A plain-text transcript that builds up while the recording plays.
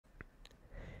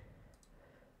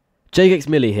JX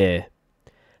Millie here.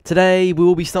 Today we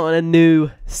will be starting a new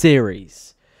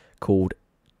series called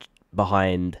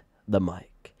Behind the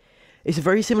Mic. It's a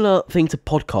very similar thing to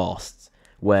podcasts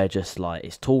where just like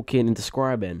it's talking and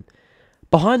describing.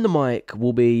 Behind the Mic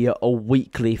will be a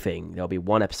weekly thing. There'll be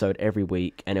one episode every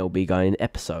week and it'll be going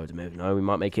episodes. We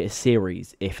might make it a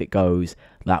series if it goes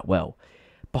that well.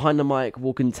 Behind the Mic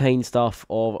will contain stuff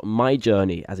of my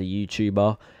journey as a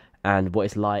YouTuber and what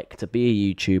it's like to be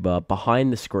a YouTuber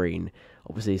behind the screen.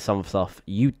 Obviously, some stuff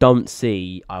you don't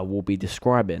see, I will be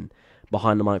describing.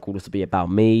 Behind the Mic will also be about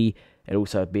me. It'll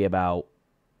also be about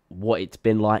what it's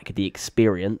been like, the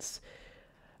experience.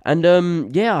 And,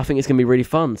 yeah, I think it's going to be really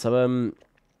fun. So,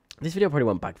 this video probably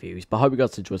won't bag views, but I hope you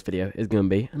guys enjoyed this video. It's going to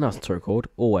be a nice one to record.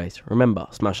 Always, remember,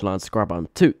 smash the like and subscribe button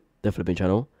to the Flipping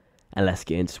channel. And let's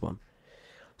get into this one.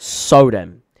 So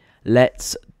then,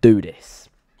 let's do this.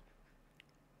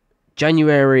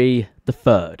 January the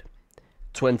 3rd,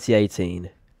 2018.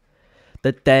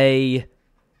 The day,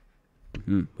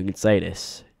 we can say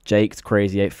this, Jake's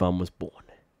Crazy 8 Fun was born.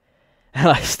 And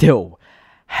I still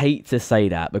hate to say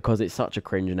that because it's such a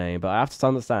cringe name, but I have to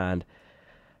understand,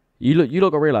 you look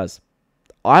gotta realise,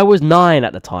 I was 9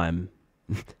 at the time.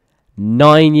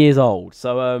 9 years old.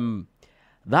 So,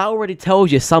 that already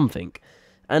tells you something.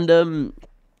 And,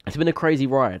 it's been a crazy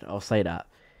ride, I'll say that.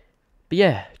 But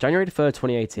yeah, January the 3rd,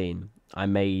 2018, I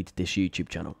made this YouTube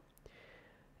channel.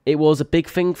 It was a big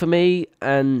thing for me,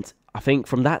 and I think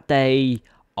from that day,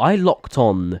 I locked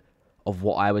on of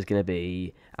what I was going to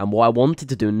be and what I wanted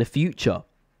to do in the future.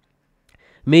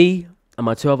 Me and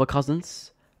my 2 other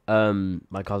cousins,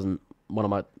 my cousin,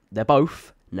 they're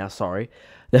both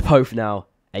now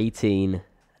 18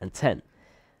 and 10.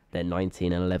 They're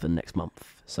 19 and 11 next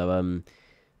month. So,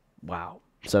 wow.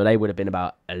 So they would have been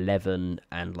about 11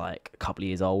 and like a couple of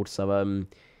years old. So,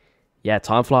 yeah,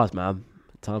 time flies, man.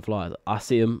 Time flies. I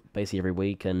see him basically every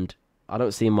week, and I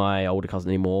don't see my older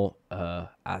cousin anymore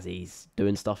as he's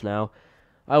doing stuff now.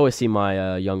 I always see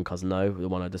my young cousin, though, the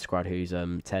one I described who's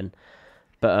 10.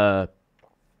 But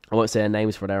I won't say their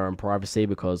names for their own privacy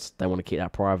because they want to keep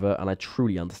that private, and I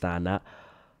truly understand that.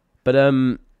 But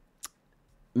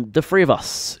the 3 of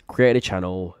us created a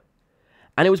channel,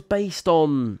 and it was based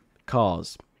on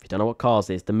Cars. If you don't know what Cars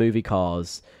is, the movie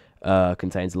Cars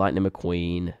contains Lightning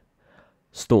McQueen,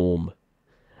 Storm,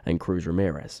 and Cruz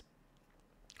Ramirez.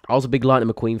 I was a big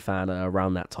Lightning McQueen fan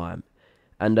around that time.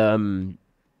 And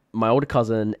my older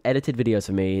cousin edited videos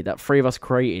for me that 3 of us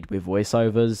created with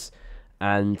voiceovers,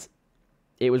 and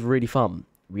it was really fun.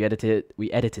 We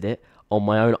edited it on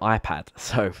my own iPad,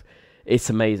 so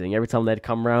it's amazing. Every time they'd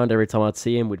come around, every time I'd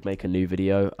see him, we'd make a new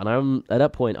video. And at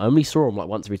that point, I only saw him like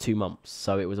once every 2 months.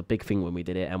 So it was a big thing when we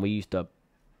did it. And we used to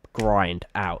grind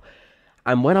out.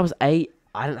 And when I was 8,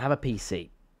 I didn't have a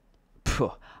PC.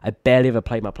 I barely ever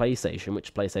played my PlayStation,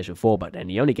 which was PlayStation 4 back then.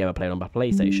 The only game I played on my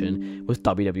PlayStation was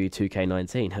WWE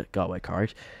 2K19. Go away,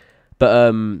 courage.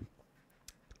 But,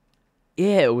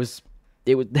 yeah, it was,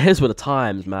 those were the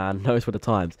times, man. Those were the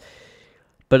times.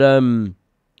 But,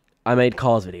 I made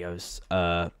Cars videos,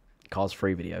 Cars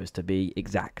 3 videos to be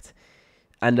exact.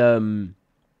 And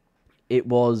it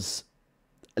was,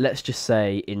 let's just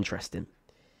say, interesting.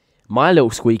 My little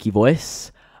squeaky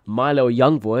voice, my little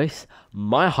young voice,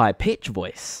 my high-pitched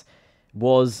voice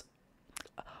was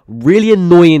really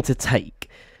annoying to take.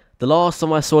 The last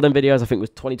time I saw them videos, I think, was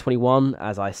 2021,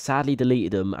 as I sadly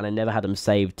deleted them, and I never had them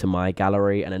saved to my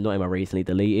gallery, and they're not in my recently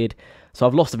deleted. So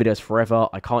I've lost the videos forever.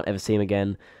 I can't ever see them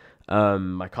again.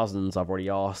 My cousins, I've already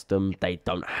asked them, they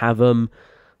don't have them.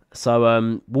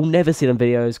 So, we'll never see them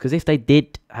videos, because if they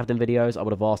did have them videos, I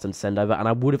would have asked them to send over, and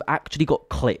I would have actually got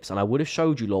clips, and I would have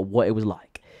showed you lot what it was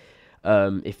like.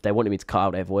 If they wanted me to cut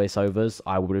out their voiceovers,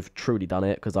 I would have truly done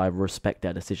it, because I respect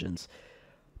their decisions.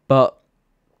 But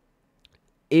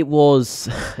it was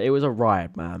a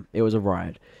ride, man. It was a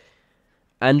ride.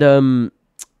 And,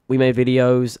 we made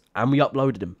videos, and we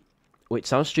uploaded them, which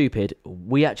sounds stupid.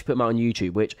 We actually put them out on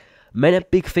YouTube, which meant a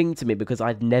big thing to me because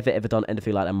I'd never ever done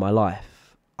anything like that in my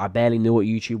life. I barely knew what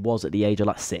YouTube was at the age of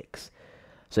like 6.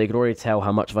 So you could already tell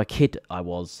how much of a kid I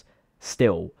was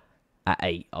still at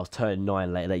 8. I was turning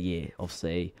 9 later that year.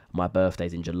 Obviously, my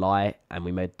birthday's in July and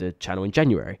we made the channel in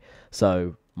January.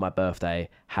 So my birthday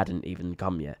hadn't even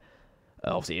come yet.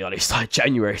 Obviously, it only started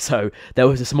January, so there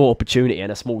was a small opportunity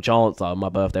and a small chance that my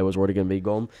birthday was already going to be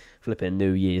gone. Flipping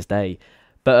New Year's Day.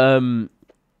 But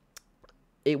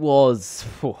it was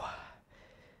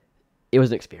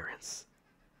an experience.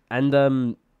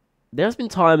 And there's been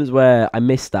times where I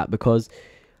missed that because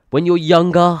when you're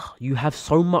younger, you have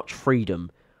so much freedom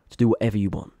to do whatever you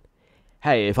want.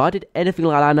 Hey, if I did anything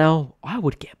like that now, I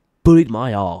would get bullied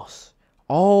my ass.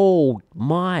 Oh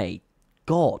my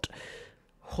god.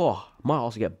 Oh, I might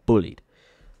also get bullied.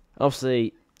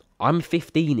 Obviously, I'm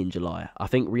 15 in July. I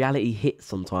think reality hits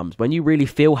sometimes. When you really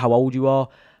feel how old you are,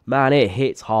 man, it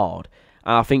hits hard.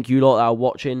 And I think you lot that are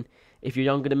watching, if you're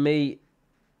younger than me,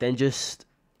 then just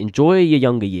enjoy your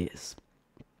younger years.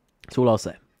 That's all I'll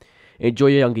say. Enjoy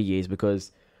your younger years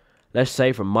because, let's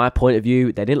say from my point of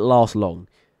view, they didn't last long.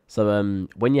 So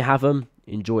when you have them,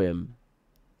 enjoy them.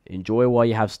 Enjoy while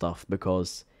you have stuff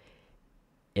because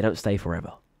it don't stay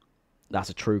forever. That's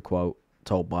a true quote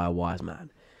told by a wise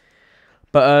man.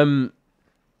 But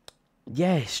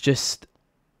yeah,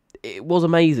 it was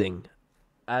amazing.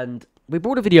 And we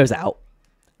brought the videos out,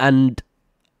 and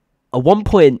at one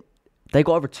point, they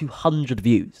got over 200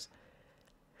 views.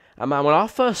 And man, when I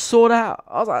first saw that,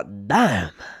 I was like,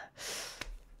 damn,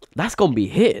 that's going to be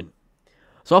hitting.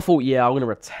 So I thought, yeah, I'm going to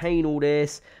retain all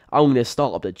this. I'm going to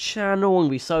start up the channel. I'm going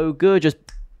to be so good. Just,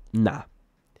 nah.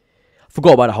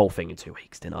 Forgot about the whole thing in 2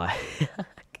 weeks, didn't I?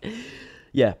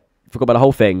 Yeah, forgot about the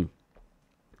whole thing.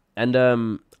 And I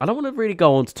don't want to really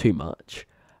go on to too much.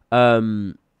 I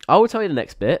will tell you the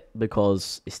next bit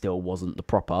because it still wasn't the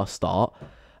proper start.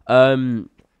 But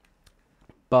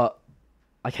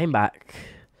I came back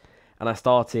and I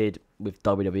started with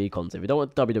WWE content. If you don't know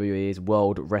what WWE is,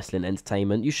 World Wrestling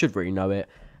Entertainment, you should really know it.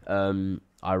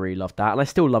 I really love that, and I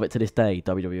still love it to this day.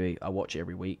 WWE, I watch it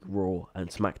every week. Raw and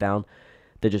SmackDown,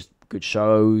 they're just good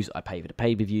shows. I pay for the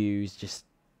pay-per-views, just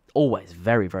always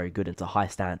very, very good and to high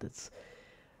standards.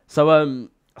 So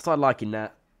I started liking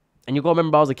that, and you've got to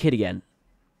remember I was a kid again.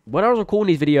 When I was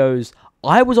recording these videos,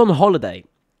 I was on holiday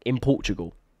in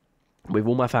Portugal with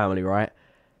all my family, right?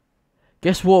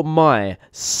 Guess what my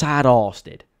sad ass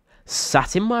did?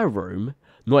 Sat in my room,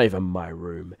 not even my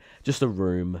room, just a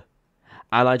room,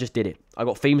 and I just did it. I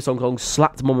got theme songs,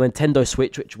 slapped them on my Nintendo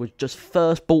Switch, which was just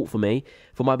first bought for me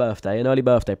for my birthday, an early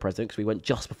birthday present, because we went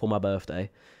just before my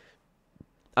birthday.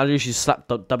 I usually slap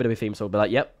the WWE theme song, be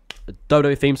like, yep,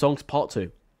 WWE theme songs, part 2.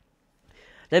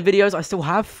 Then videos I still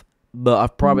have, but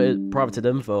I've privated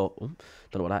them for,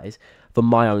 don't know what that is, for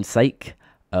my own sake,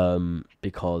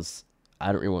 because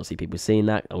I don't really want to see people seeing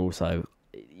that, and also,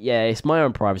 yeah, it's my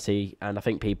own privacy, and I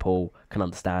think people can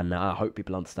understand that. I hope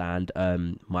people understand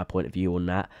my point of view on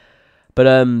that. But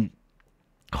oh,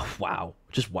 wow,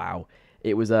 just wow.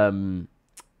 It was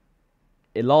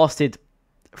it lasted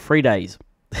 3 days.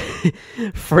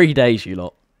 3 days, you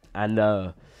lot.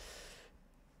 And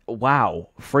wow,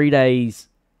 3 days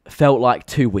felt like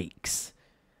 2 weeks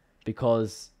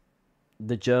because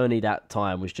the journey that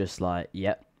time was just like,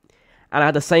 yep. And I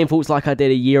had the same thoughts like I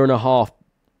did a year and a half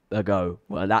ago.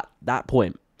 Well, that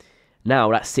point.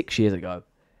 Now that's 6 years ago.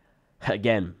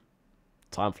 Again,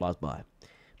 time flies by.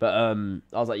 But I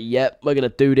was like, yep, we're gonna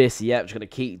do this. Yep, just gonna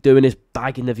keep doing this,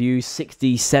 bagging the views,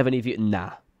 60, 70 views.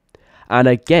 Nah. And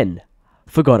again,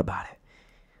 forgot about it.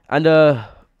 And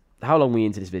how long are we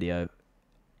into this video?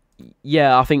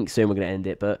 Yeah, I think soon we're gonna end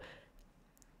it. But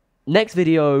next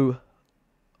video,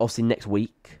 obviously next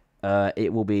week,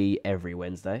 it will be every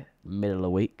Wednesday, middle of the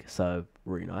week. So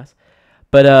really nice.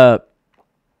 But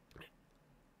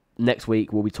next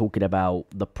week we'll be talking about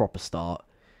the proper start,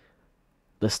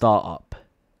 the startup,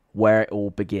 where it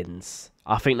all begins.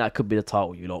 I think that could be the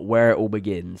title, you lot, where it all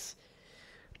begins.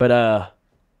 But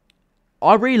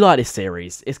I really like this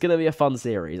series. It's gonna be a fun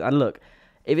series. And look,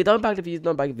 if you don't bag the views,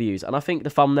 don't bag the views. And I think the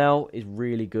thumbnail is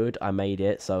really good. I made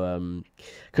it, so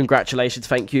congratulations,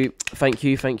 thank you.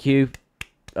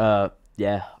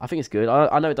 Yeah, I think it's good.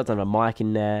 I know it doesn't have a mic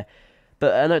in there.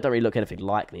 But I know it don't really look anything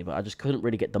like me, but I just couldn't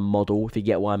really get the model, if you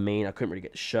get what I mean. I couldn't really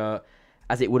get the shirt,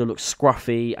 as it would have looked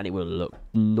scruffy, and it would have looked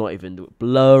not even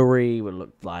blurry. It would have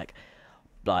looked like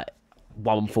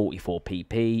 144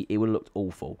 pp. It would have looked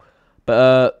awful.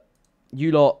 But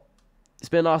you lot, it's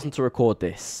been nice to record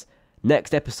this.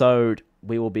 Next episode,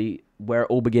 we will be where it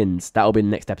all begins. That will be the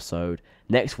next episode.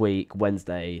 Next week,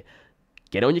 Wednesday.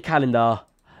 Get it on your calendar.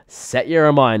 Set your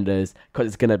reminders, because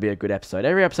it's going to be a good episode.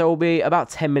 Every episode will be about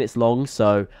 10 minutes long,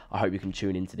 so I hope you can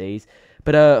tune into these.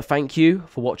 But thank you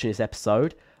for watching this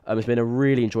episode. It's been a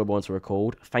really enjoyable one to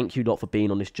record. Thank you lot for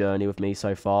being on this journey with me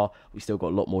so far. We've still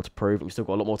got a lot more to prove, and we've still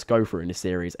got a lot more to go through in this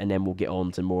series, and then we'll get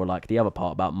on to more like the other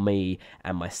part about me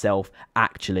and myself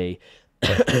actually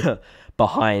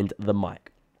behind the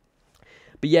mic.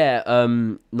 But yeah,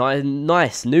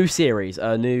 nice new series,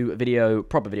 a new video,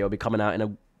 proper video will be coming out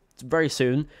in very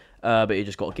soon, but you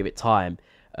just got to give it time.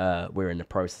 We're in the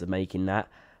process of making that.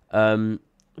 But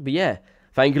yeah,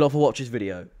 thank you lot for watching this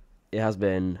video. It has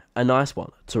been a nice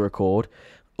one to record.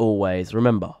 Always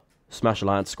remember, smash the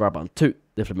like and subscribe button to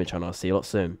the Flipping channel. I'll see you lot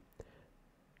soon.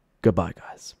 Goodbye,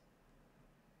 guys.